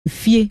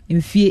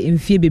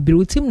mfie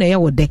bebre team na ye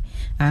wo de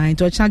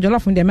into cha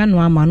jollof from the man no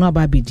ama no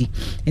ababedi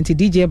into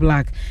DJ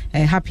Black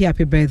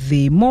happy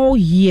birthday more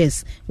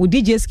years with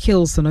DJ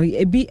skills no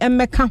ebi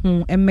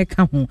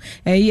emeka ho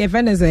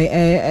even as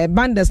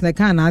banders na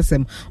kan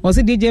asem or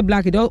say DJ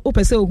Black do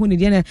opese ohu ni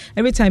de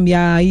every time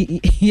ya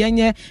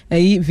yenye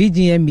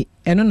VGM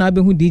eno na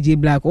be hu DJ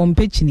Black on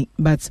pechini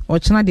but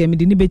ochana de me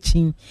de ni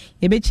bechin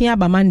ye bechin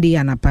aba Monday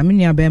anapa me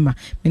nua bema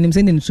menim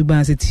se ne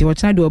nsuban seti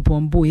ochana de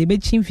opombo ye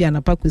bechin fi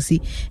anapa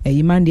kosi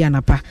Monday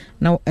anapa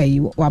na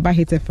waba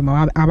hit FM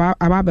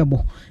aba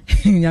bebo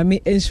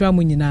nyame ensura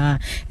mu nyina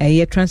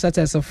ye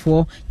translators of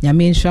for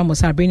nyame ensura mo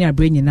sa brenya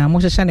nyina mo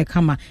hyehyɛ ne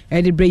kama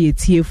e de bre ye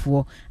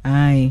tiefo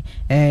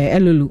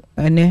elulu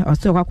ene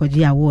oso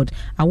kwakwaji award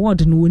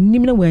no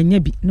wonim na wanya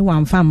bi ne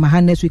wamfa ma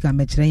ha next week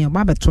amekire yan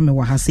ba beto me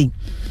wa ha sei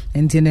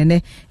enti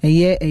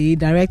eye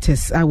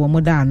directors awo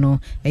moda no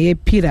eye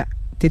Peter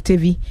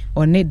Tetevi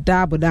one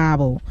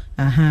double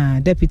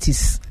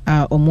deputies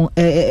omo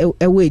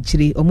ewe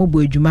echire omo bo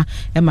adwuma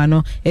ema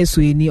no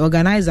eso eni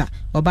organizer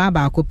oba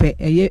ba akopɛ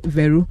eye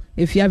veru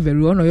efia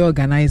veru ono ye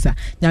organizer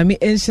nyame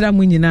enhira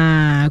mu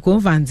nyina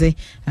konfanze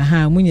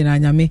mu nyina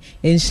nyame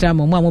enhira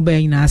mo ba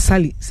nyina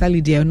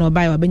sali de no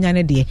ba obenya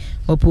ne de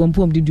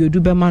opompom de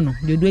odu be ma no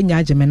de odu nya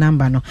ageme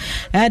number no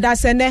da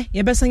sene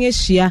ye besan ye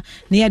hia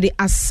ne ye de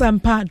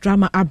Asempa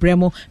drama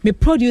abremo me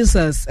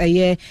producers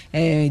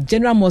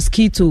General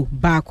Mosquito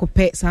ba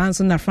akopɛ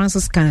Sanso na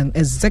Francis Can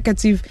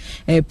executive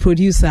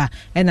producer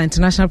and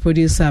international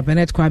producer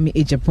Bernard Kwame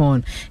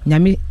Ejapon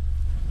nyame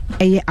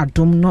eye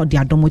adom no de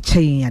adom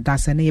kyen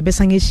adase ne ye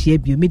besan ehia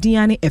bio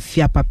mediane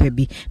afia papa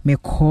bi me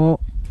call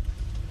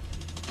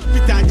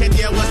Peter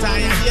Kedia was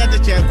I here the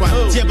check one.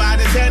 By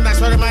the 10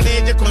 that's what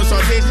manage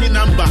consultation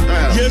number.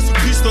 Yes,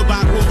 Christo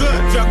Baco,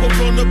 Jaco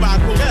Prono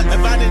Baco,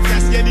 about it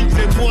just getting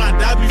the more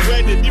that be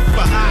where the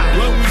differ.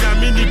 When we are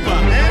minipa,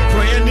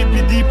 Proyani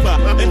Pidipa,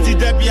 and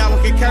Tidebi, I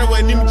can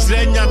when him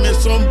Trenya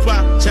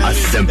Mesompa,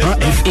 Asempa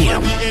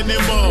FM.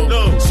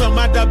 No, some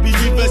other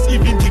believers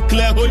even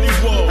declare holy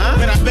war.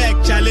 But I beg,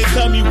 Charlie,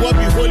 tell me what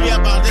be holy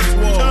about this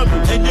war.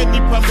 And you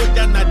need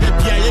Pamodana, the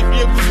Pia,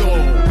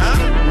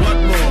 what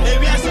more?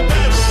 Maybe I suppose.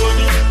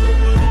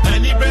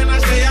 Ani brana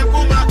say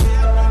akuma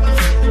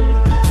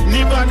ni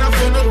bana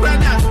fono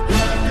brana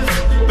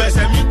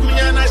besa mi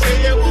kunya na say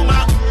yuma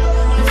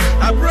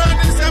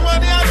abrani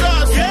somebody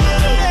ados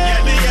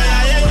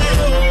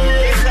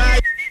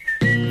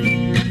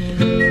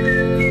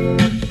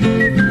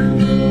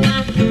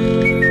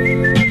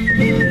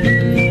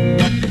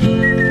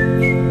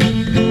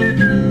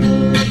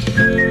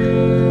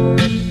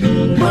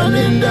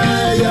Maninda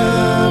ya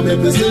me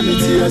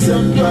facility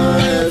Asempa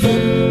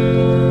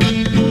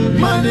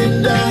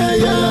Maninda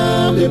ya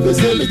me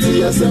facility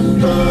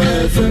Asempa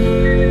FM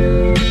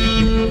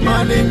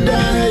Maninda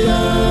ya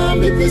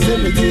me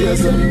facility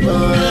Asempa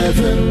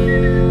FM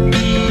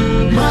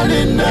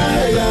Maninda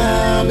ya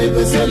me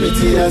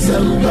facility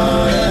Asempa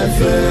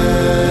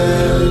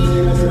FM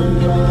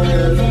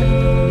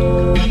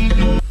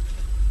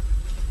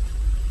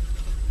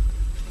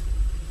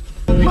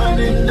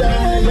Maninda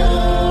ya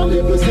me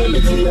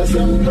facility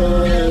Asempa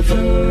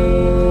FM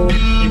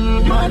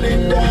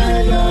Maninda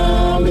ya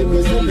me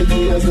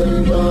facility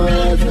Asempa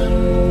FM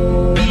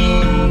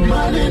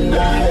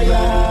Maninda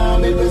ya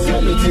me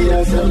facility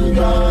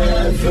Asempa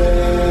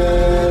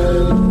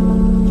FM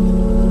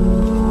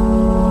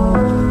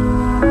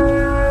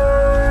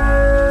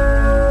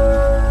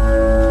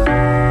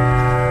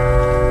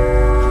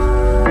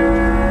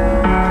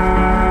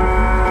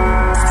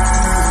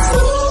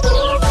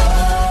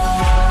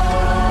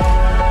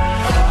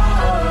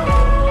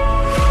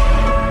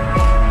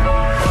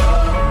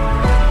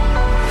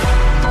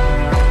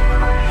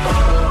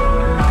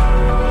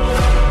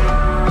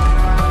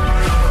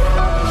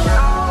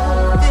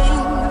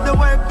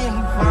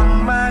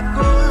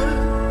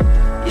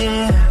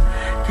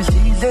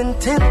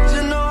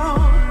intentional,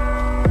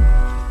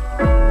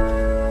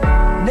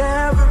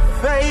 never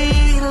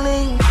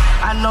failing.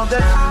 I know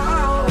that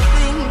all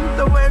things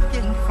are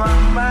working for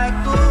my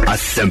good.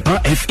 Asempa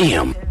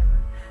FM.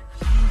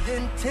 She's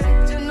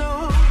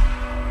intentional,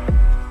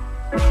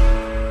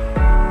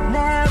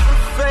 never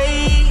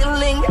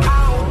failing.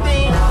 All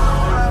things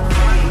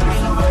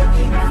are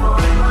working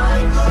for my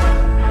good.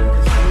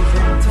 She's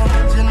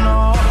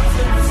intentional,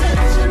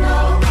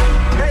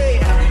 hey,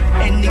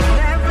 and it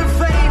never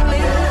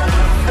failing.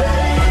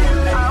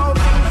 All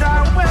things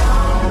are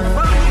working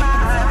for my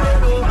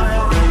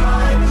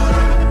good.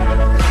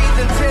 She's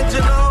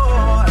intentional,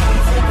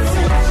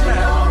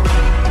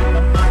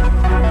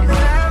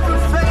 never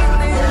failing.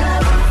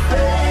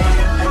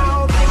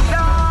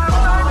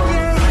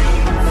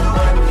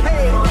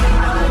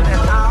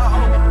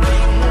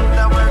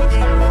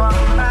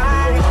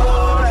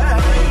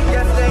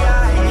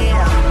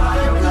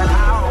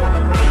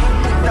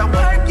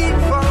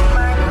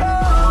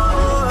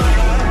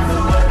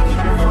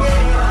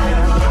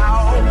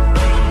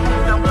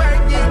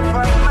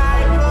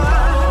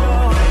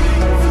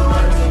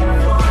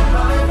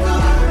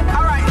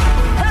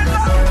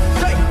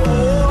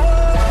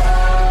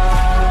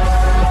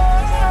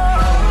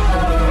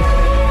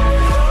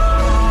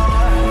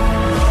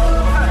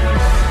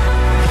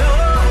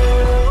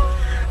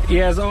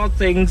 says all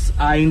things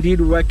are indeed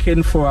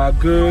working for our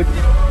good.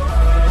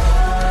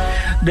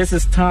 This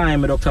is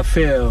time, Dr.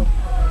 Phil.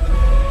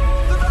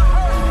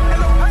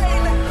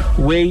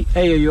 We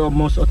are your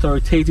most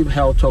authoritative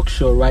health talk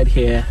show right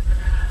here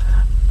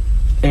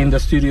in the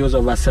studios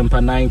of Asempa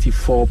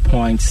 94.7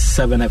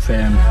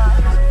 FM.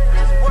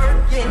 It's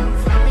working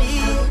for me.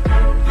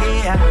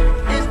 Yeah,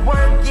 it's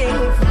working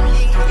for me.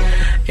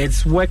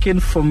 It's working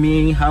for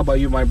me. How about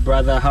you, my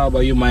brother? How about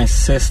you, my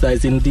sister?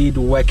 It's indeed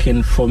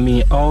working for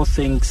me. All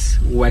things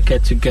work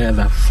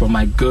together for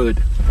my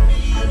good.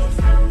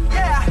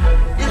 Yeah,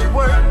 it's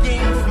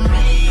working for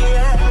me.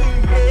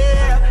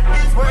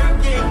 Yeah, it's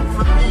working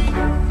for me.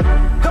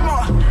 Come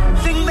on,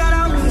 sing that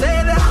out,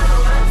 say that.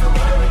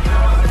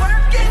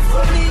 Working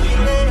for me.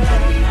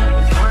 Yeah,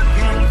 it's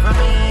working for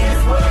me.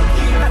 It's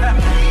working for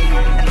me.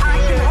 And I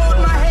can hold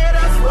my head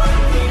up.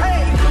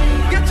 Hey,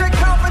 get your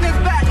confidence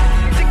back.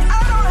 Sing, I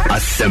don't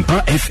have Asempa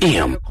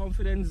FM. Your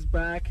confidence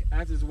back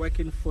as is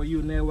working for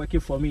you, now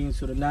working for me.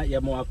 So the night you're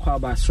more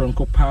aquaba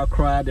stronko power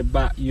cry the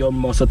back your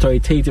most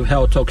authoritative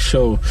health talk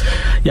show.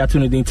 You're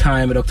tuning in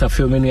time, Dr.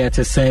 Phil Minu at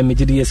the same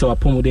Mijidi so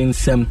apomudin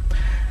sem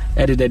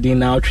edited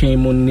in our train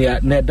munia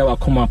net that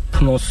wakoma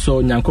pno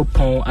so nyanko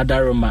pon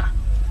adaroma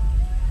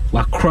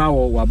wa crow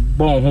wa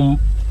bon home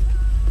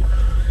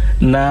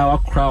na wa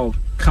crow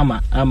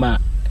kama ama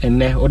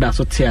ene oda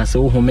so tia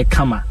so home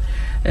kama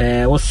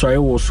was sorry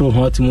was so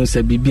hot to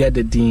say bibia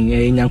the din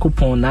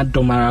nyankopon na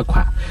domara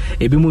kwa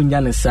ebi mu nya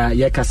ne sa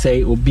ye ka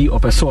say obi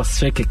opeso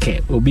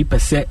srekeke obi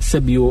pese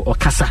sebio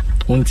okasa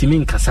ontimi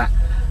nkasa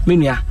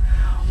menia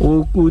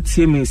o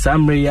utie mi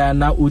samre ya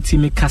na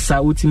utimi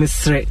kasa utimi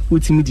sre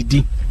utimi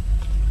didi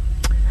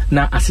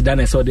na asida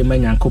na so de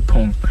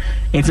nyankopon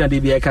enti na de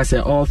bia ka say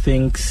all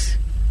things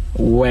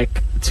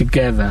work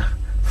together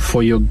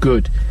for your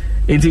good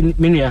enti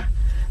menia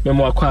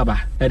memo akwaba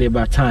at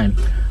about time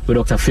with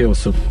Dr. Phil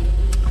so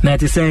now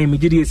to say me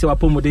did say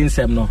apomodin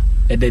sem no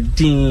at the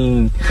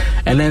dean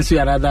and then so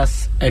another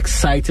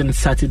exciting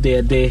Saturday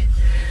day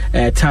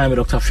time with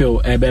Dr. Phil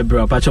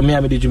bro but me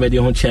am did you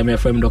media hon chairman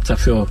from Dr.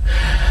 Phil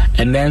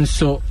and then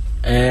so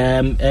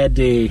at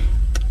the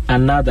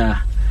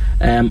another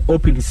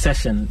open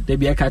session they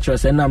be catch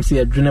us and I'm see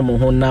a dream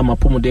hon na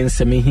apomodin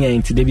sem here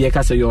into they be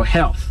catch your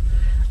health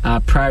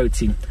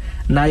priority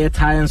now your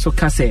time so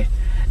kase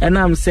and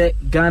I'm say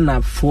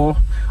Ghana for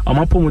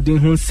amapomodin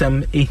hu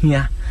nsem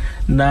ehia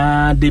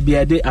na de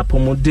biade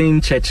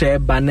apomodin cheche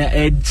bana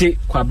eje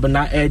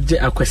kwabna eje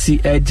akwasi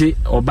eje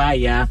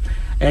obaya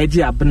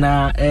eje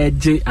abna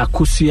eje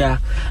akusua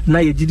na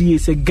yegidi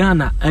say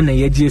Ghana na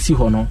yeje esi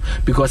hono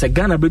because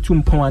Ghana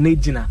betum pon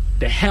anagina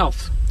the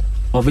health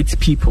of its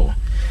people.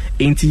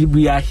 Inti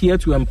we are here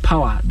to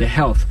empower the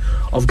health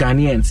of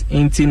Ghanaians.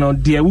 Inti no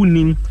de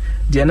wunim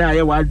de na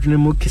aye wadwene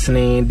mu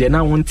kisene de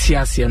na wonti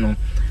ase no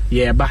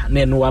yeah ba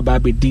na no aba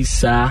be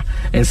disa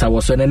and so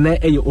was na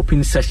e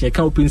open session you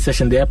can open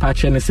session there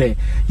patch and say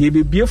you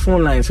be be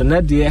phone lines so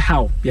na there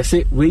how you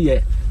say we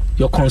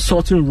your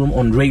consulting room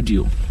on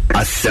radio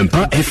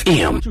Asempa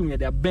FM you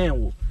there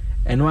ben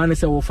and one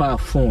say we for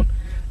phone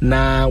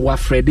na wa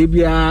frede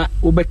bia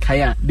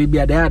obekaya de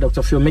bia there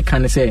Dr. Phil make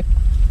can say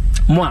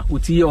mo a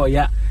uti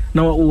ya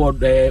na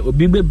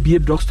obi be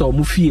drugstore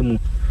mu fie mu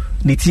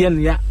ne tie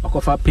ne ya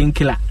akofa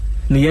painkiller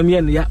ne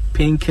yamye ne ya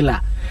painkiller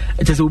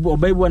it is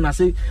obaibo na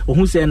say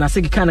ohun say na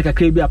say kan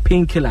kakra bi a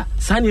painkiller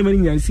sane mani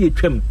nyansi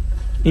etwam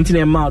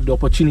internet mouth the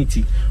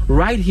opportunity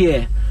right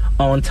here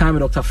on time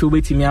Dr. Phil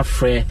betimi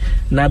afre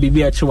na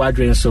bibia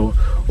chewadren so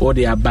o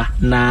de aba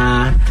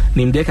na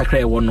nimde kakra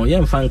e wono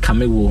yemfa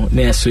nkamewo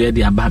na eso ye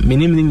de aba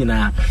menim ni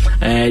nyina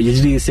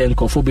yejiri se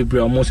nkofo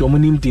bebre omo so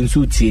omonim din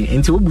so tie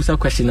enti obusa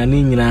question na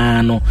ni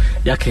nyina no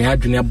yakan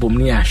adwene abom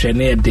ni ahwe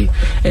na e de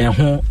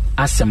ho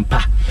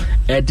Asempa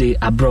Eddie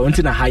Abro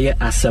into the higher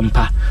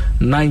Asempa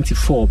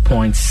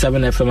 94.7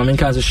 FM. I mean,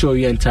 can show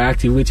you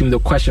interactive with him the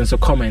questions or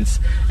comments.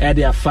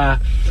 Eddie Afa,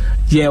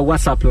 yeah,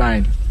 WhatsApp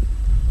line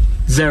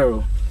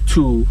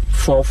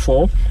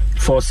 0244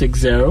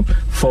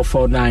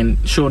 460-449.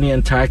 Showing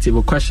interactive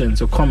or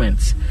questions or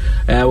comments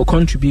or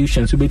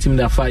contributions. We beat him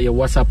the Afa, your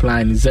WhatsApp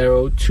line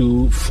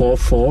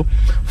 0244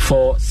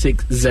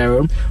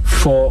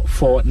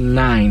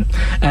 460-449.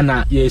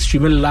 And you're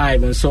streaming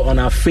live and so on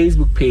our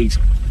Facebook page,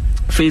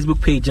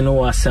 you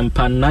know,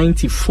 Asempa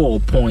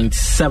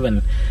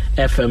 94.7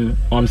 FM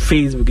on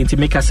Facebook. And to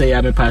make us say,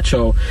 I'm a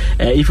patrol.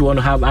 If you want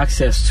to have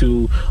access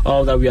to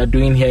all that we are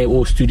doing here,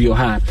 or studio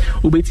hard,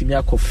 we'll be to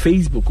call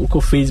Facebook. We'll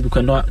call Facebook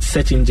and not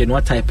search engine.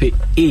 What type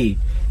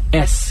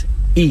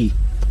ASEMPA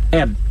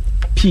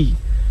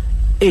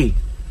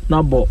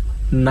number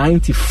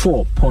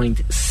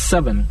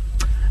 94.7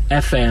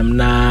 FM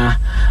na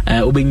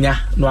Ubinya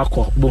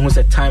Nwako Bohun's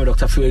a time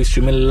Dr. Phil is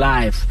streaming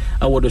live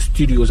over the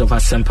studios of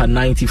Asempa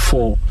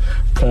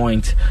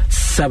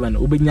 94.7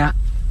 Ubinya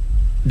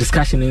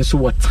discussion in so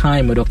what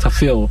time with Dr.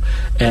 Phil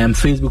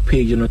Facebook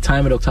page, you know,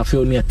 time with Dr.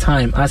 Phil near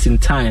time as in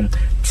time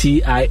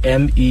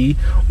TIME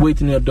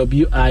waiting your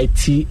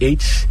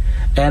WITH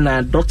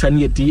and Dr.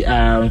 near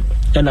DR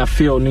and a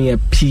Phil near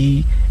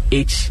PHIL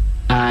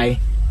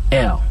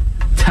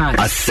time.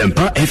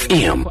 Asempa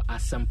FM.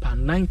 Asempa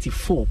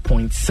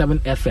 94.7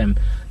 FM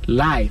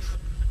live.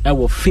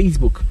 Our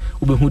Facebook,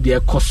 who the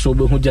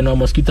Costo, who General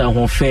Mosquito,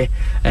 who fair,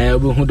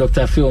 who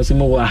Dr. Phil, some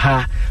more,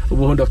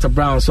 who Dr.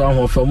 Brown, so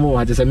on for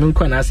more. There's a milk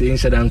as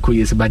ancient and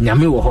quiz, but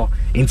Yamiho,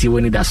 ain't you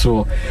when it does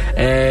so?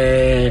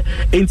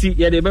 Ain't you,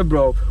 yeah,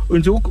 bro,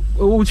 into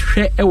our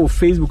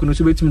Facebook, and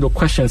to wait the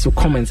questions or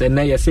comments, and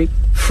now you say,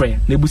 Frey,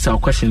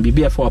 Nebusa question,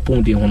 be for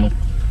upon the honor.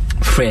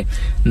 Frey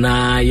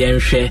na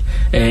yenhwe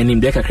nim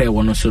de kakra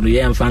wono so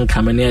ye mfa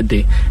nkame ne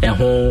de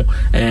ho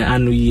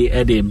anu yi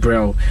e de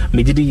bro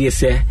megidi ye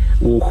se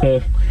wo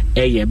ho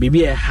eye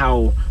bibi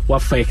how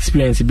what for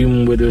experience be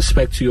with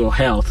respect to your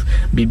health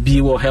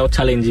bibi wo health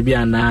challenge bi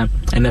ana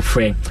ene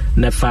Frey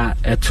nefa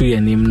to ye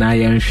nim na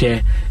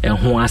yenhwe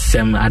ho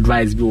asem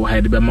advice bi wo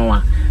head be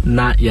ma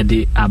na ye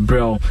de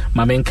abro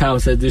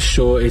Mamenka said this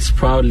show is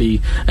proudly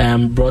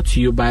brought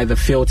to you by the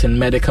Filton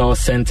Medical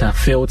Center.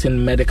 Filton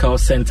Medical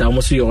Center,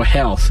 almost your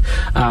health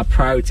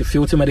priority.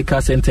 Filton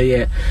Medical Center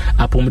here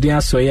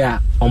apomodin so ya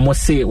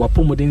almost say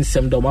wapomodin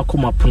sem do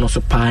makoma pono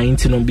so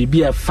pint no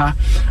bibia fa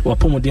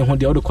wapomodin ho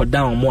de o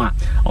down mo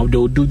of they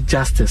will do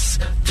justice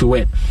to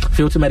it.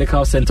 Filton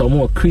Medical Center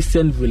more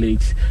Christian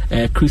Village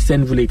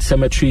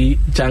Cemetery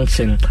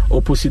Junction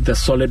opposite the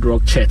Solid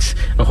Rock Church.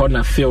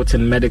 Hona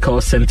Filton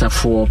Medical Center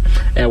for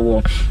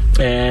ewo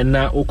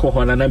na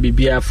okohona na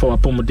bibia for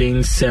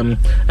apomodin sem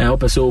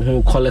opeso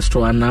who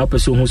cholesterol na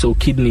opeso who so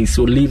kidneys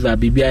so liver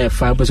bibia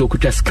fa opeso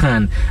kuta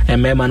scan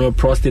no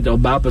prostate or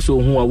ba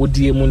opeso who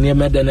awodie mu ne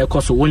meda na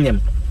ekoso wonyem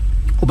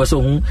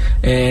opeso who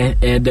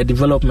the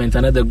development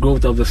and the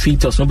growth of the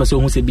fetus opeso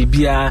who say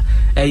bibia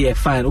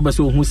fine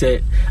opeso who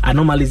say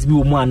anomalies bi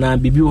mu ana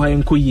bibia ho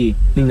enkoye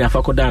ni na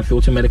fa kodan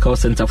Filton Medical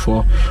Center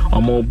for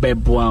omo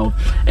beboa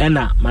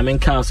ena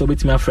Mamenka so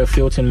betima for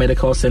Filton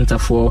Medical Center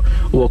for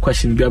our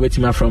question bi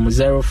betima from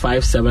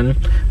 057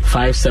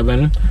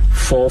 57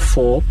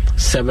 44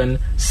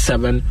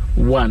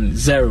 771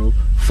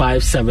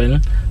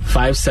 057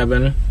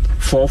 57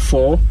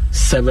 44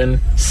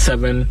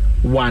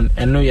 771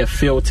 and know your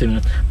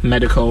Filton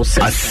Medical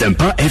Center.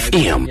 Asempa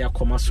FM. Yeah,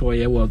 come so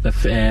yeah, well the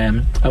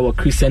our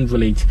Christian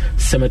Village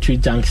Cemetery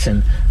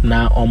Junction.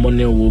 Now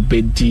omone will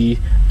be D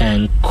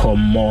and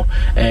komo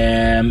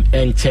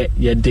and check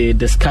your day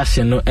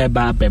discussion no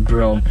eba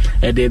bebro.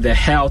 The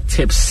health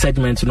tips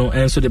segment no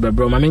answer the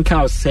bebro. I mean,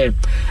 Carl said,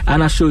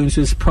 and I show you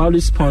is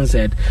proudly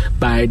sponsored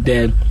by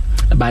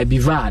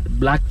Bivard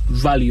Black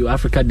Value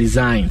Africa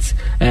Designs,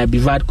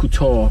 Bivard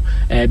Couture,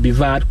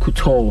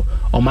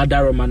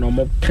 Omadaro man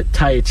omo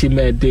tie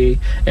chime de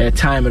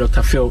time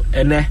Dr. Phil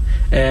ene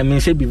me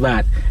say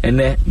Bivard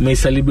ene me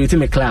celebrate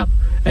me club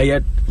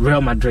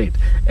Real Madrid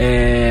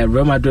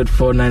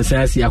for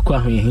Nancy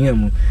yakwa hia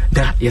mu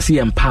da yesi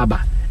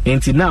empaba.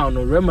 Until now,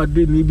 no Real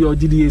Madrid maybe or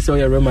GDA so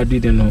Real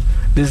Madrid no.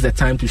 This is the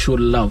time to show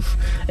love.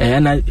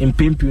 And I in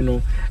pimp you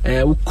know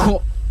we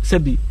call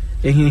sebi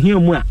hia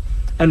mu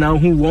and now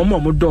who one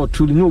more door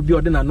to no be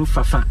ordinary no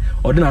fafa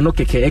or then no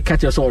keke e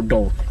catch us all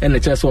door and the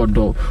chest all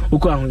door who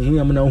call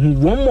him now who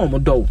one more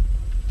door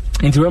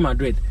into Real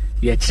Madrid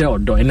yeah chair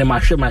door and then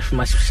my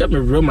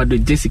Real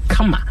Madrid Jesse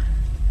Kama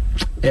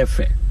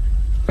efe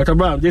Dr.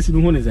 Brown Jesse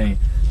who is saying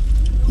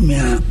me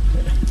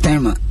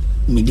timer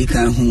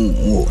medical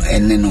who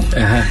and no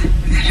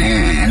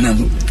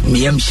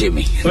me am shame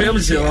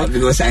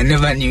because I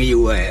never knew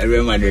you were a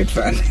Real Madrid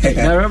fan.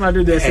 Real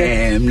Madrid they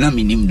say no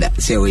minim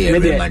that say we are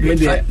Real Madrid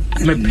fan.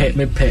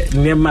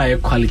 Me near my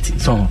quality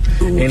so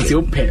and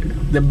so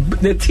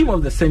the team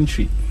of the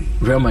century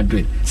Real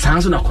Madrid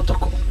sounds na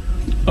kotoko.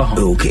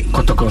 Okay.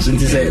 Kotoko so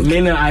to say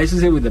me I used to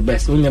say with the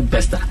best only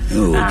best.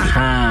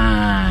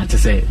 Aha to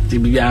say to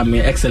be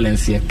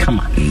excellence here come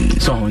on.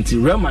 So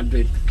until Real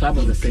Madrid club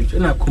of the century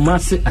na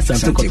Kumasi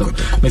Asante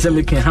Kotoko. Me say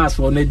me can house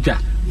for Neja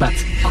but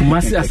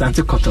Kumasi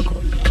Asante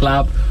Kotoko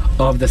club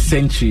of the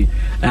century.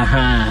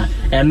 Aha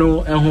and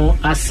no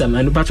asem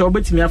and but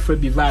obetimi afre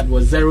Bivard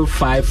was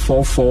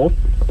 0544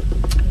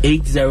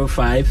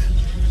 805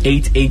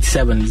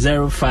 887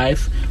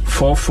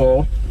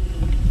 0544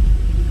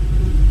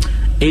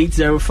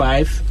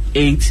 805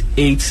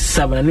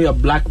 887 and your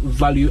Black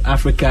Value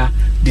Africa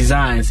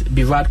Designs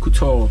Bivard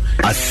Couture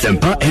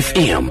Asempa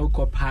FM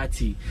local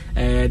party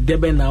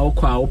debe na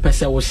okwa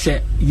opese wo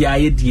she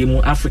yaye die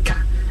mu Africa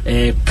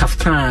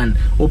kaftan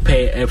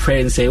ope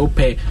friends say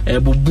ope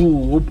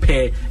bubu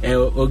ope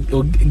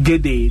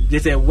gede they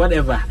say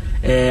whatever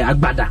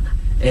agbada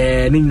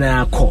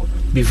nina ko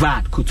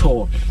Bivard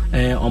Couture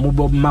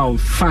omubo mount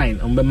fine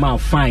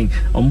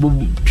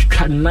omubo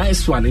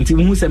nice one until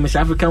who say Miss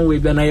African way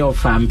be na your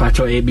farm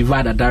patcho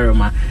Bivard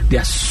Adaroma they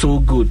are so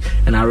good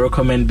and I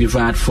recommend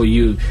Bivard for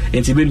you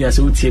until when you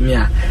say utie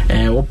a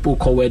opo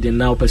ko wedding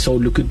now person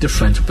look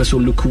different person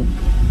look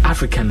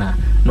African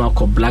no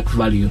call Black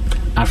Value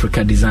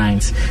Africa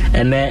Designs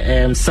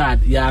and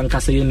sad ya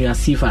nkasa yenu ya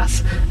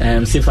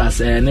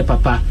Sifas ne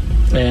papa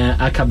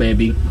aka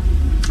baby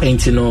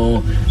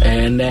Intino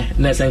and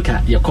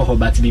Nesenka Yakoho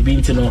but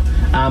Bibintino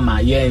Ama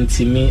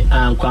Yentimi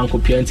and Quanco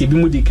Pianti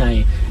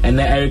Bimudikai and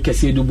Eric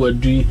Sedu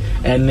Bodri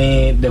and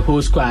the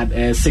whole squad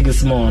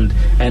Sigismond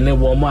and then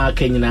Woma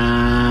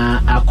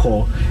Kenya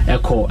Echo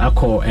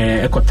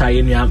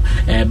Tayiniam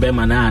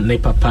Bemana Ne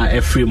Papa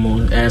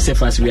Efrimo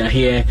safe as we are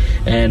here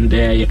and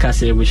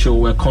Yakase we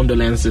show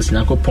condolences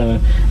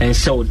Nakopon and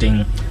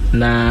shouting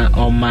na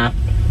Oma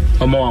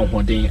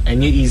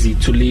and easy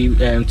to leave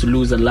to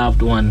lose a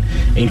loved one.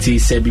 And he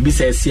said, "Bibi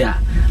says here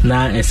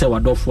now and say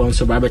what off one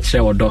so Robert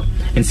Chewodo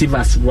and see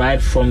us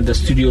right from the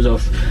studios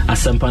of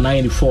Asampa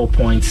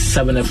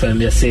 94.7 FM.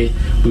 They say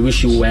we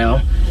wish you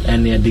well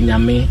and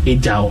Dinyame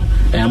Ejao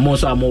and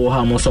most are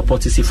more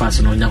support to see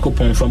fast on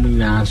Yakopon from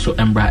so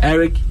Embra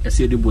Eric I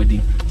say the body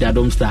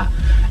Jadom Star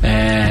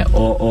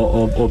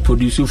or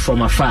produce you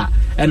from afar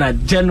and a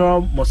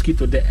General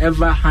Mosquito the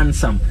ever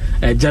handsome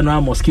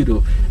General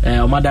Mosquito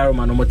Madaro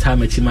Manomota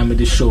Mechima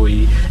the show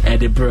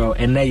the bro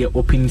and now your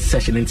opening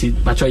session into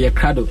but your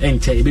crowd of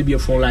enter baby your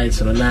phone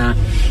lines now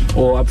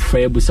or up for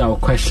a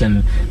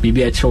question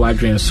maybe a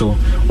children so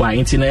why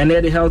internet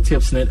and the health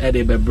tips net at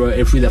the bro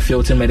if with the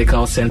Filton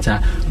Medical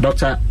Center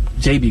Dr.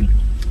 JB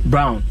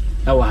Brown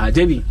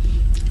JB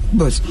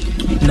boss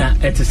na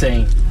it's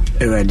saying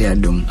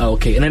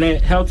okay and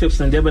then health tips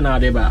and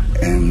deba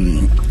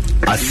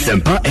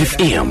Asempa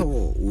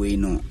FM we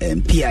know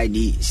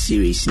PID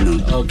series no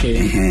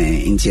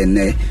okay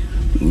internet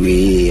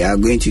we are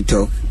going to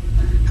talk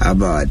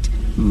about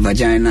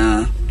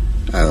vagina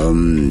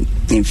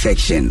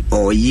infection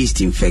or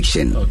yeast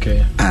infection.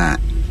 Okay.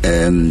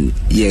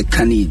 Yeah,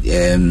 can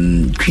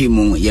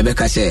cream ye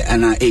beka say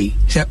ana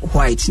say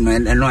white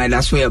no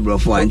that's where bro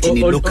for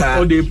antini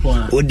local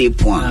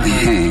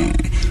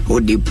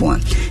ode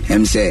point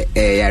say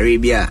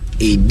Arabia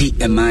di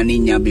emani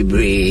nya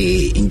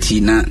bebre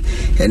intina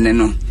ene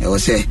no e wo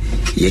say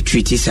ye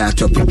treat this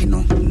topic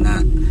no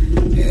na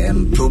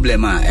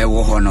problem e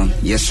wo ho no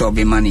ye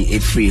solve money e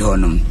free ho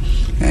no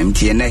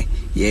mtene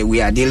yeah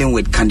we are dealing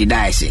with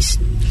candidiasis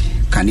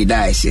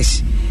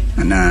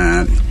and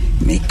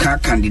me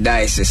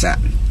candidiasis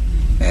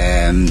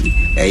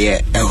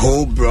a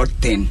whole broad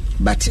thing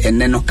but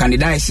and then no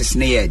candidiasis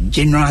near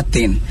general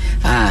thing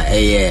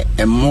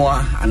a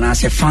more and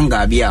as a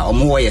fungi be or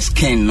more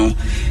skin no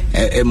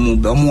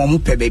more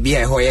baby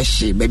a hoya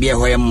she baby a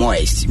hoya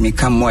moist me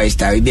come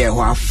moist I be a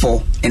hoa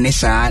for and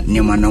it's a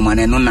numa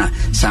nona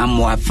some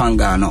more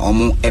fungi no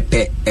omu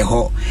epe a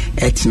ho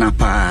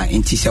etnapa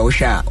intisha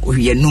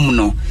ye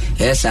numno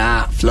yes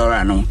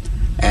flora no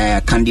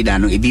candida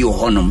no ebi o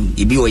honum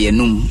ebi o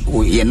yenum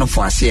ye no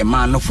for ase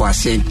ma no for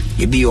ase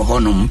ebi o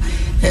honum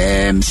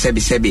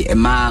sebi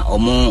ma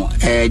omo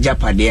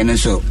japade no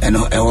so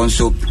eno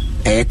so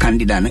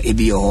candida no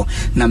ebi o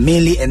na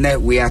mainly and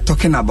we are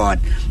talking about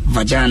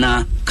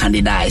vagina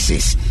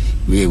candidiasis.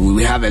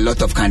 We have a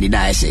lot of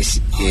candidiasis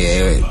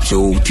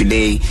so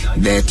today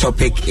the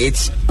topic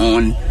is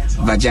on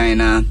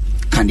vagina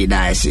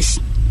candidiasis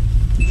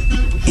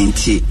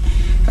inti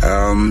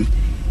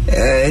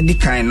the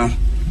kind no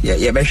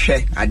ye be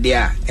hwe ade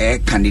a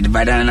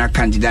vagina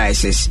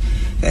candidiasis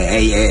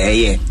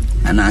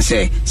and I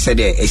say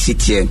the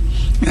esitie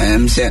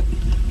say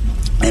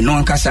eno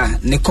ankasa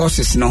ne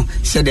causes no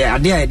say the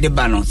ade a de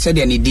ba no say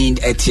the ni din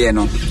etie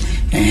no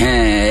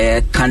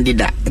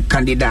candida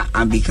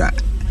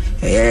albicans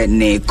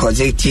ne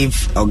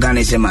causative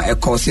organism a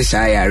causes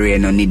area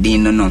no ni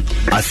din no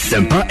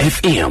Asempa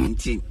FM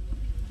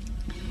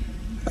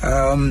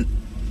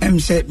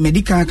say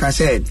medical ka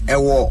said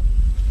ewo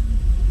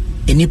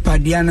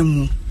enipaduane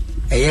mu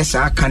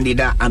sa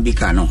candida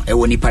albicans no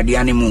ewo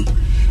nipaduane mu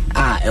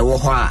ewo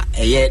ho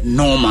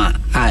normal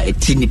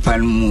etinipa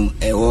mu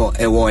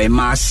ewo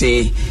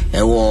emase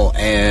ewo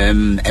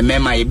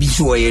emema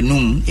ebisu o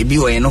yenum ebi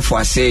o yeno fo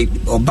ase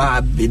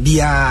oba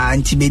bebia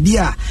anti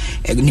bebia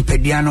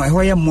nipaduane no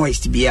ewo ye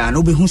moist bia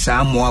no behu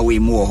saa moa we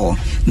mu ho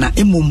na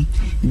emum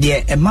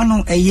de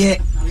emano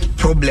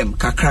problem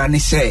kakra ne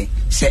say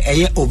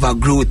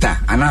overgrowth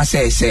and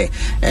say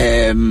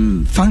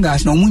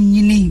fungus no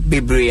munyini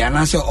bebre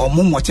and say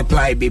omo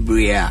multiply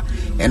bebre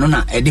and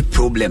na the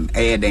problem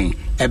den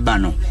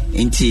ebano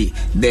inti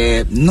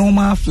the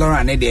normal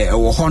flora ne de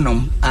ewo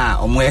honum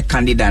omo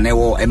candida ne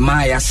wo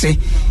ema yase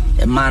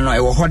ema no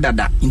ewo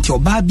hodada inti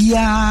oba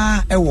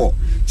bia ewo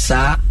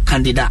sa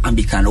candida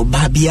albicans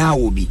oba bia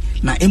wo bi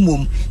na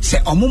emom say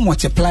omo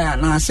multiply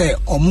and say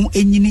omo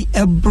enyini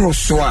ebro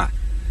so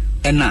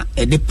ena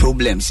the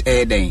problems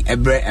den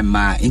ebre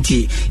ema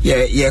inti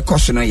ye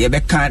koso no ye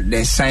beka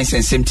the signs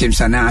and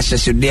symptoms and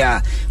ahyeso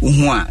dia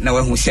uhu a na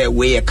wahu say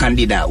we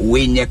candida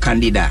we nye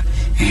candida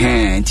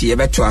inti ye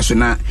beto aso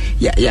na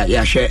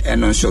ya hwe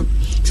eno so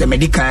say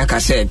medical ka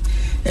say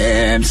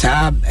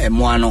sa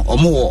mo ano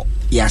omo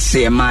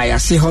yase ma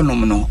yase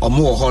honum no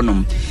omo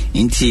honum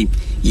inti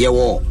ye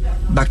wo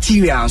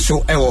bacteria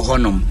so ewo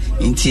honum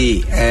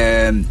inti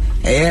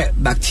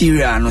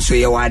bacteria no so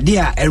ye wade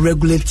a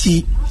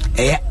regulate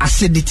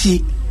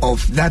acidity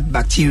of that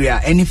bacteria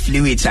any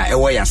fluids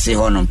ewo yase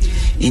honum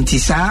inti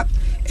sa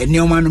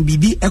enioma no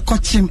bibi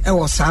ekochim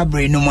ewo sa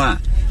bre no ma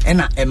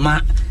ena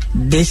ema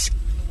this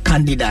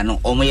candida no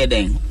omo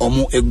yeden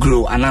omo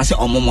grow anase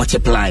omo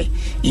multiply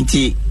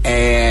inti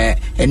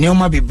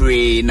enoma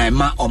bebre na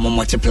ema omo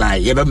multiply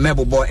ye be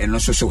mebobo eno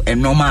so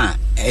enoma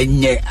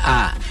enye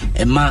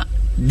ema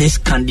this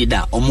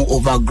candida omo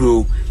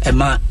overgrow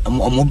ema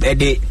omo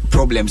ede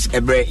problems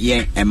ebre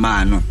yen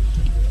ema no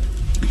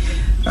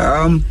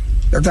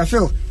Dr.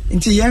 Phil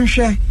inti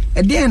yenhwe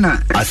ede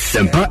na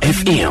Asempa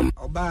FM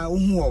oba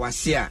ohu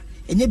wase a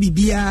enye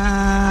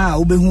bibia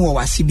obehu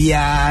wase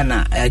bia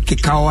na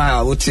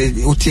kekawa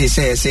wote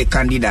say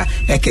candida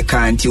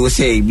ekeka nti wo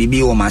say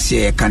bibi wo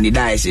mase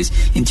candidiasis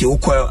nti wo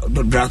ko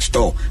drug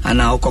store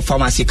ana wo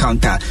pharmacy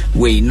counter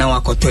we na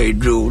wakoto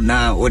edro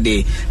na wo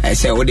de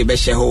say wo de be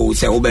she ho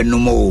say wo be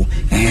numo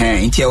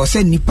nti wo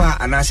say nipa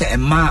ana say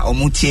ema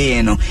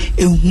omutie no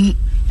ehu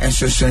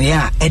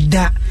ensosonia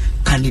eda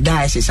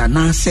candidiasis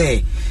ana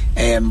say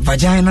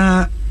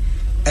vagina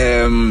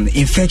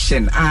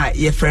infection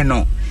ye friend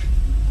no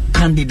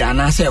candida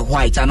and I say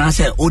white and I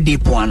say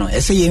odepoano I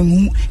say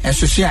emu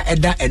enso a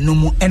eda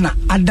enum ena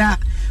ada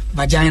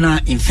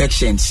vaginal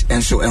infections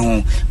and so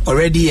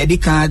already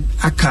edika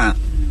aka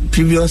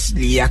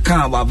previously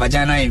aka about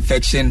vaginal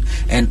infection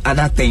and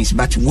other things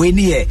but when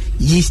ye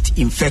yeast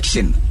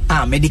infection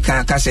medical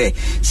aka say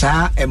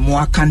sa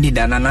emo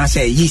candida and I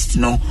say yeast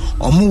no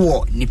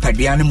omo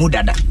nipaduane mu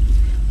dada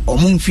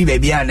omo mfi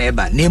bebia na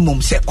eba na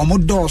emom se omo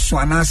dooso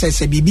ana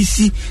se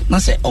BBC na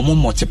se omo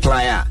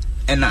multiplier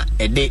ena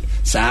ede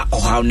sa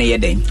ohaw ne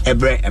yeden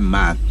ebre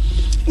emma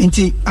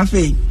nti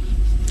afei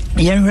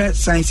yenhwe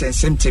signs and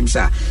symptoms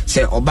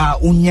say oba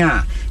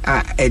unya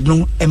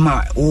edno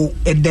ema o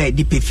eda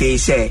di pefe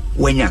say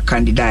wenya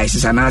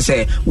candidiasis ana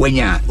say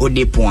wenya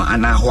odepon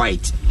ana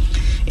white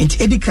nti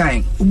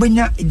edikan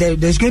ubenya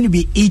there's going to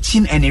be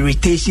itching and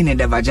irritation in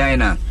the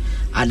vagina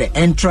at the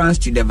entrance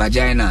to the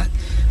vagina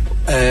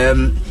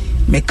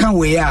meka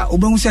we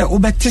ubenu say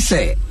obete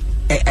say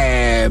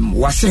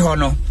wase ho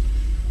no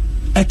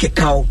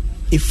ekekao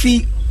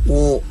ifi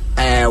wo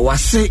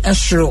wase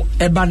esro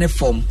eba ne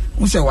form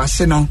unse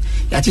wase no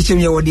ya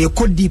chechemye wo de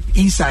ko deep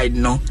inside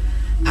no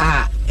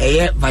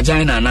eye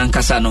vagina na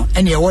nkasa no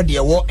ene wo de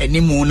wo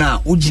animu na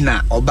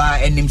ugina oba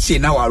anim sei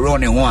na wa ro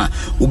ne ho a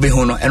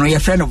ubehu no eno ye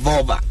friend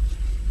vulva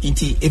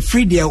inti e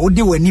free there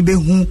odi wani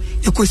behu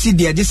ekosi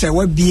there je se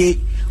wa bie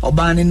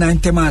oba ne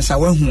nantemansa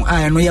wahu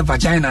eno ye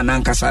vagina na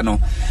nkasa no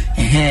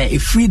e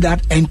free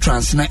that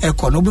entrance na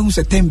eko no obehu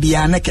se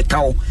tembia na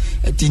kekao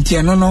tinti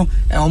eno no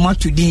o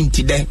matudi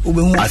inti de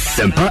obehu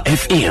Asempa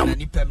FM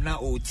ni pem na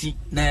oti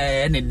na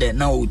ene de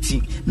na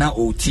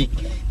oti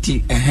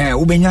ti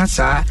obenya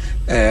sa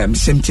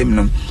symptom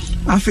no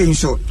afei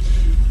so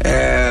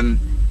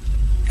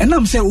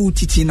enam se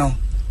otiti no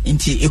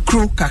inti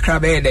ekro kakra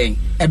be den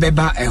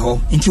ebeba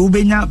eho inti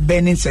ubenya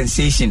burning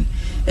sensation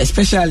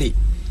especially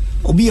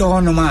obi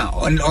ono ma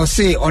o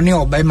say oni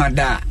obema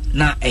da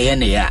na eye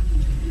ne ya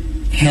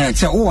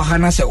say o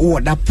hana say o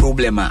that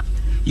problem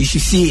you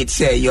should see it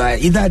say you are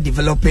either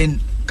developing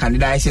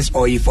candidiasis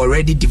or you've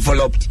already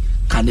developed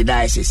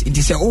candidiasis. It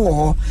is say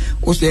o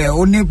say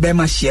only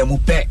bema share mu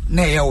pe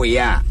na ye we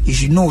ya you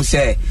should know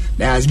say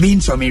there has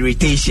been some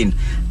irritation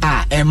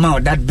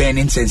amount that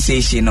burning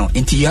sensation no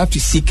until you have to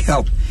seek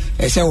help.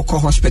 Say we call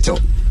hospital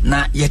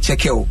na ye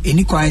check you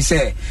any kwan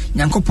say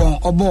nyankopon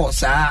obo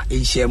saa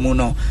enhyiamu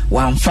no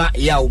wamfa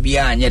ya obi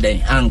anye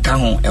den anka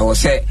ho e wo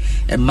say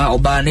ma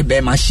oba ne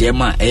be ma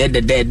hyiamu eye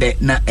de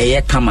na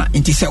eye kama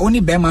nti say oni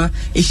be ma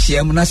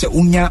hyiamu na say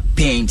unya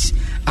pains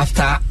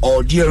after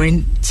or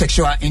during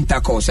sexual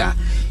intercourse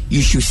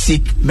you should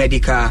seek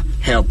medical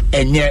help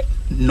enye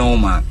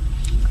normal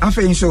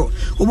afei so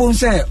obon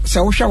say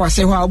wo hwa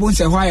wase ho obon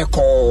say ho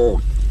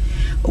ayeko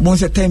obon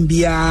se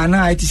tembia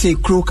na iti say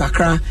crow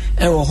kakra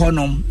ewo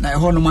honom na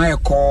honom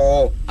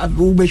ayeko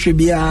ubehwe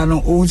bia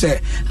no o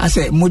se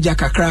ase moja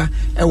kakra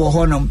ewo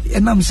honom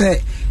enam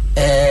se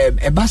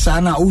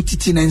ebasa na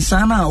otiti na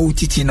nsa na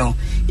otiti no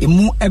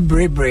emu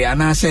ebrebre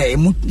ana se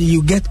emu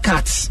you get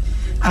cuts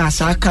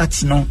asa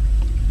cuts no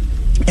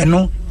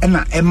eno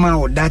na ema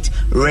o that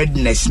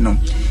redness no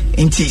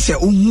nti se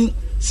uhu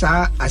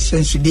sa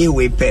asensude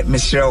we pe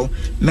mesrel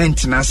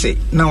maintenance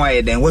na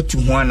why then what to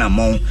ho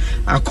anamon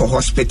akọ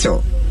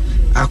hospital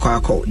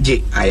akọ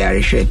je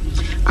ayarehwe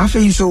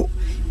afei so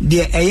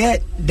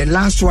the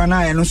last one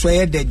I no so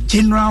the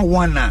general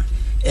one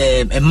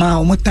ema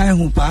o mutan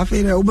hu pa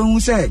afei re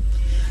obehu se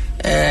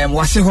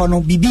wase ho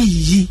no bibi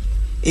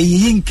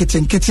yi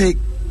nkete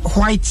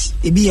white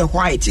ebi ye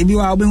white ebi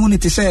wa obehu ne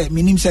te se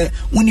minim se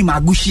woni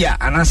magushi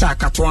anasa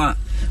akatoa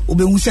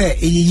obehu se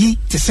eyiyi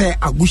te se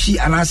agushi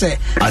anase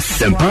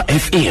Asempa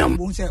FM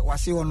obehu se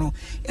wase hono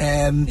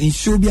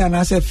insuo bi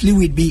anase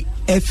fluid bi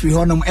every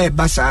honum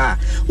basa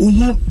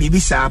uhu bibi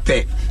sa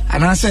pe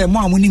anase mo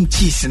amunim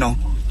cheese no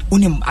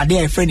unim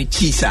ade a friend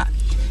cheese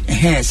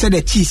say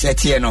the cheese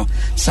etie no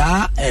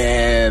sa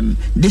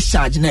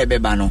discharge na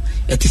ebeba no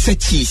it is a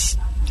cheese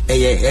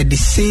the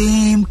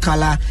same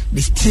color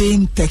the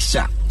same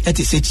texture it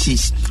is a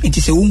cheese. It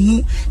is a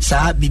uhu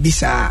sa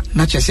bibisa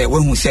na chese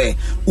when who say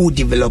who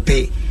develop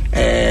a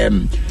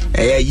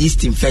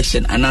yeast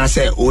infection and I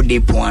say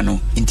ode poano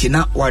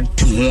intina what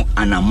to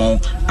anamo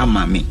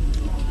amami.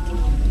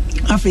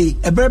 Afi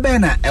ebrebe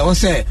na e wo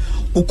say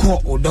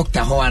uko o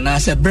doctor ho ana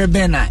say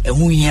brebe na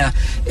ehu hia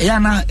ya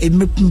na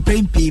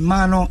empempi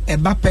ma no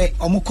ebape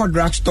omukọ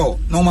drug store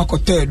na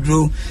omakoto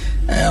edro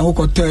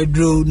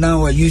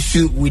now used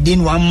to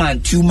within 1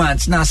 month 2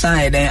 months na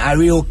say then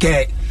are you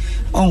okay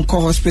on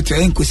call hospital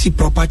and could see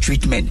proper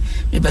treatment.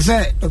 Me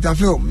say Dr.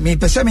 Phil, me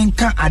say me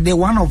can add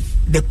one of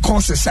the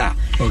causes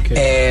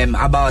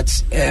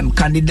about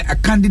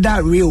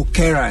candida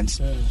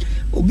reoccurrence.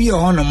 Obi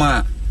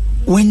ohonoma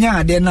when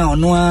ya there now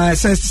no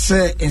say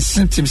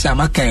symptoms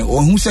amakan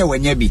or who say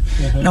when ya be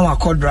now I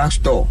call drug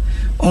store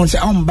on say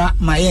on ba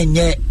my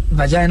enye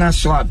vagina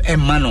swab e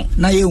mano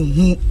na ye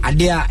hu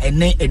ade a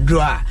ene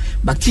edro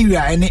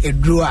bacteria ene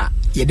edro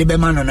ye de be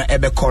mano no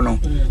ebe kono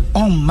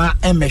on ma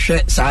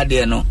emehwe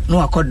saade no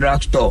I call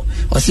drug store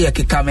or say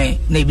ekeka me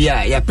na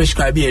bia ya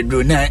prescribe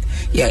edro na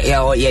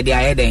ye de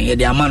ayeden ye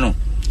de amano.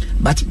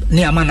 But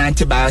near man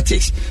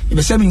antibiotics. If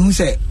you say me who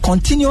say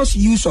continuous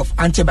use of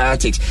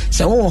antibiotics,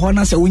 say oh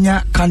hona say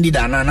unya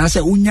candida na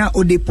say unya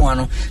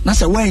odepoano na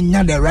say when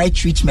nya the right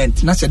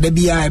treatment na say de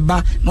bia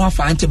eba no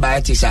for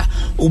antibiotics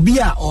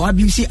obia or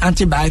abuse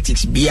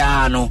antibiotics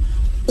bia no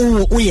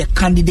we a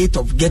candidate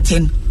of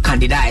getting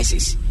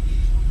candidiasis.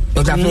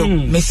 Dr. Phil,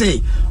 me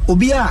say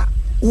obia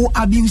who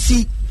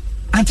abuse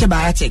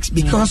antibiotics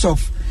because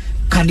of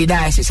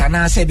candidiasis and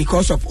I say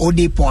because of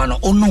odepoano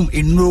onum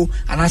enro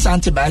and as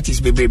antibiotics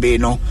bebrebe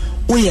no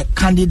we a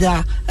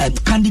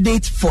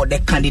candidate for the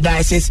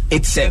candidiasis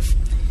itself.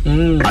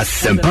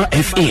 Asempa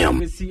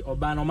FM.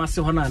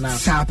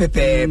 Sa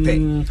pepe.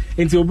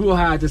 Into obu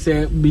ha to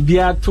say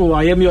bibia to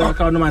ayemi or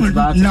account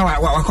antibiotics. No,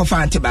 I call for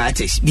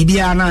antibiotics.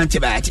 Bibia na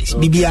antibiotics.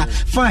 Bibia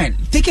fine.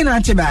 Taking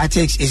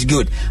antibiotics is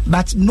good,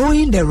 but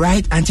knowing the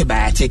right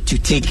antibiotic to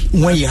take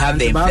when you have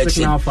the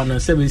infection. Now for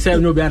say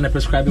no be an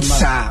prescribing man.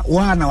 Sir,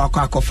 one I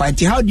call for.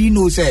 How do you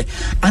know say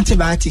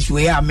antibiotics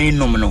we are main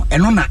nominal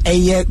and on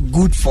a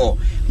good for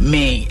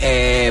me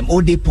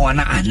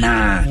odepoana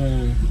ana.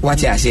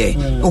 What I say?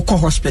 Oko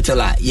hospital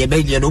ye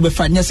be ye do be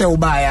fa nyese wo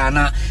ba ya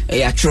na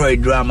ya tro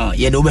drama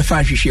ye do be fa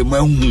hwehwe mu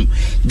ahu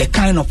the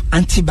kind of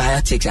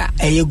antibiotics are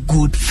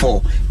good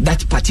for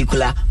that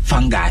particular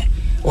fungi.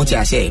 What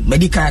I say?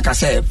 Medical ka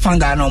say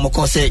fungi no mo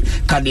ko say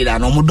candida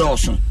no mo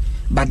doso,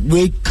 but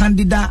we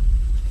candida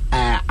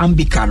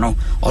ambica no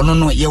ono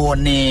no ye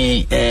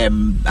woni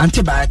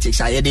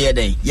antibiotics are ye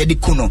de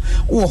kuno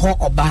wo ho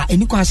oba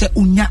eni kwa say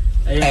unya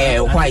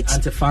white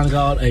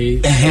antifungal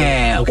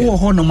wo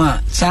ho no ma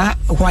sa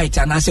white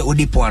and say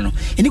odipo no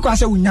eni kwa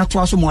say unya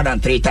to so more than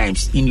 3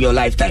 times in your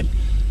lifetime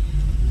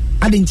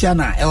adintia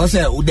na e wo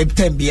say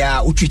udeptem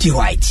bia utwiti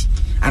white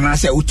and I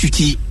say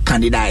utwiti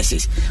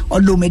candidiasis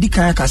although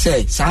medical ka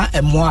say sa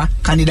emoa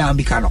candida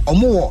ambica no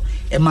omo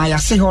e ma ya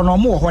se ho no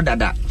omo ho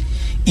dada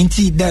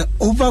into the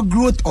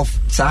overgrowth of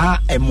sa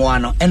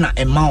emoano ena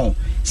emao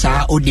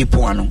sa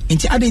odipoano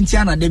into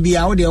adentiana de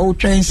bia wo de o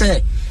train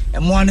say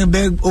emoano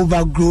big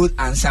overgrowth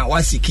and sa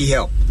wasiki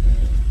help.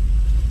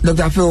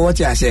 Dr. Phil,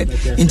 what I said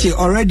into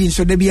already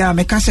so de bia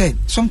make say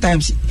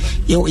sometimes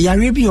you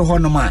rebi your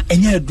honoma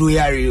enye do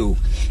yare o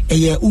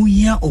eye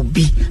unya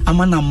obi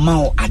amana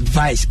mao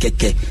advice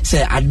keke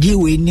say ade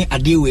we ni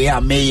ade we a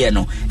meye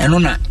no eno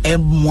na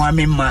emoa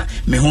me ma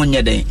me ho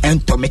nye den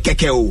ento me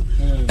keke o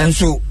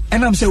enso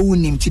enam say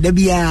unim ti da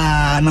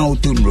bia na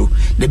otunro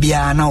da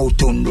bia na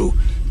otunro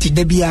ti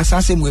da bia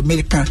sase mu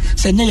American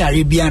say nya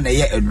yare bia na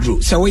ye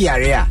aduro say we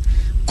yare a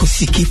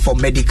kosiki for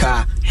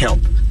medical help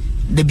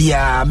de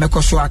bia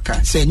mekoso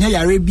aka say nya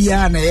yare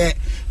bia na ye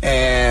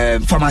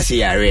pharmacy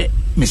yare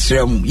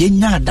misrem ye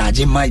nya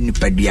adaje ma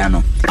nipadua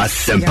no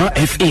Asempa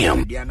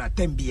FM dia na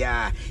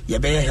tembia ye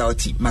be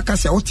healthy maka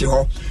say oti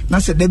ho na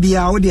say de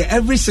bia wo de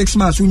every 6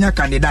 months unya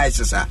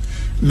candidiasis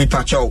me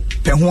pacho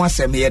pe ho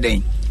asem ye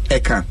den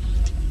eka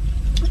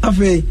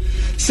afi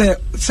say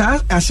sa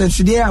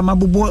asensude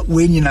amabobo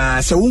we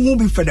nyina say wo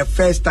be for the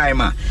first time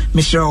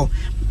misrem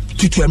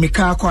tutu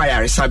amika kwa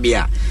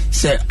ayaresabia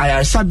se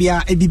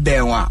ayaresabia ebi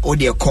benwa o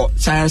de ko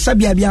sa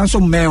ayaresabia bia nso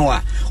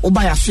menwa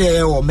oba ya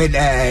so o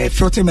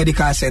Filter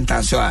Medical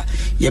Center so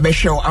ye be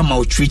hwe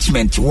ama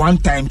treatment one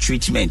time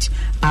treatment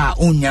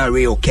unya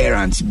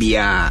reoccurrence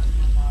bia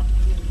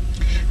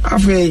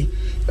afi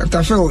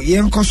Dr. Phil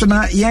yen koso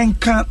na yen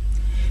ka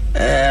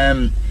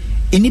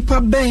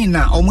enipa ben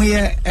na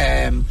omoye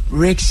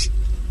risks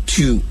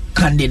to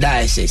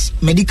candidiasis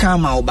medical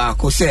ma oba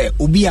ko say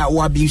obi a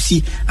wo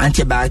abuse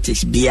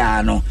antibiotics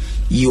bia no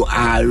you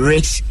are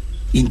risk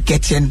in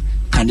getting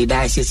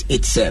candidiasis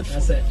itself.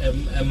 That's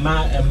a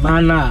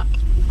man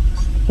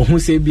who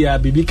say bia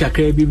bibi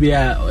kakra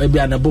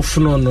bia na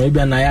bofuno no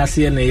bia na ya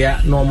se na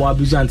ya no mo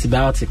abuse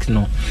antibiotics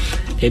no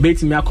e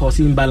betimi cause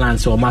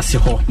imbalance or masse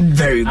ho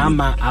very good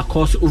ama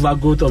cause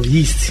overgrowth of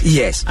yeast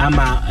yes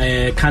ama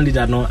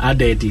candida no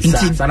added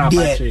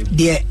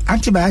the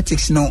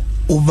antibiotics no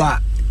over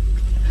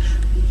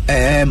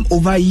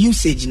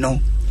usage no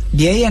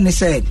deɛ yɛ ne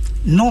sɛ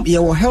no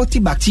yɛwɔ healthy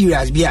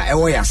bacteria bi a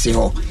ɛwɔ yɛase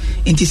hɔ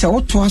nti sɛ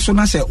wotoa so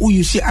na sɛ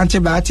use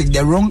antibiotics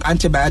the wrong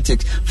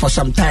antibiotics for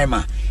some time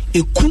a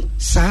eku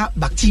saa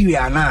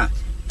bacteria na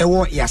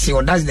ɛwɔ yɛase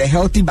hɔ that's the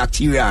healthy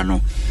bacteria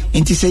no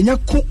nti sɛ nya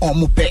ku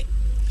ɔmo pɛ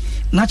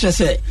na kyerɛ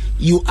sɛ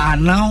you are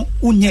now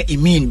unye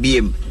immune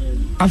biem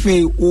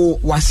afei wo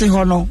wase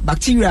hɔ no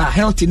bacteria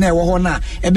healthy na ɛwɔ hɔ na